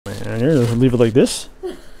And here, leave it like this.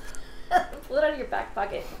 Pull it out of your back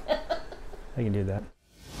pocket. I can do that.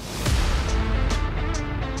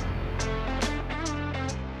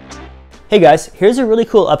 Hey guys, here's a really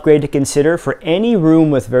cool upgrade to consider for any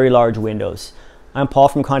room with very large windows. I'm Paul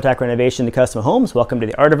from Contact Renovation to Custom Homes. Welcome to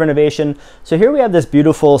the Art of Renovation. So here we have this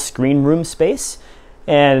beautiful screen room space,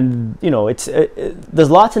 and you know,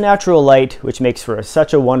 there's lots of natural light, which makes for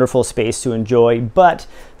such a wonderful space to enjoy, but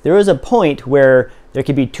there is a point where there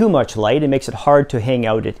can be too much light. It makes it hard to hang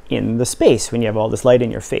out in the space when you have all this light in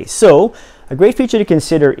your face. So a great feature to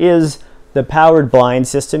consider is the powered blind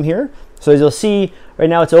system here. So as you'll see, right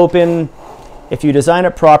now it's open. If you design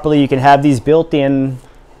it properly, you can have these built in.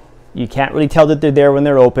 You can't really tell that they're there when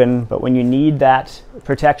they're open, but when you need that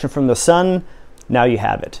protection from the sun, now you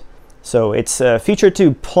have it. So it's a feature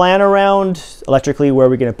to plan around electrically where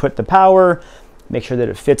we're going to put the power, make sure that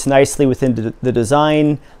it fits nicely within the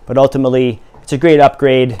design, but ultimately it's a great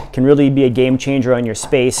upgrade. Can really be a game changer on your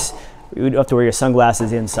space. You don't have to wear your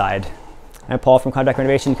sunglasses inside. I'm Paul from Contact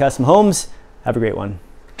Renovation Custom Homes. Have a great one.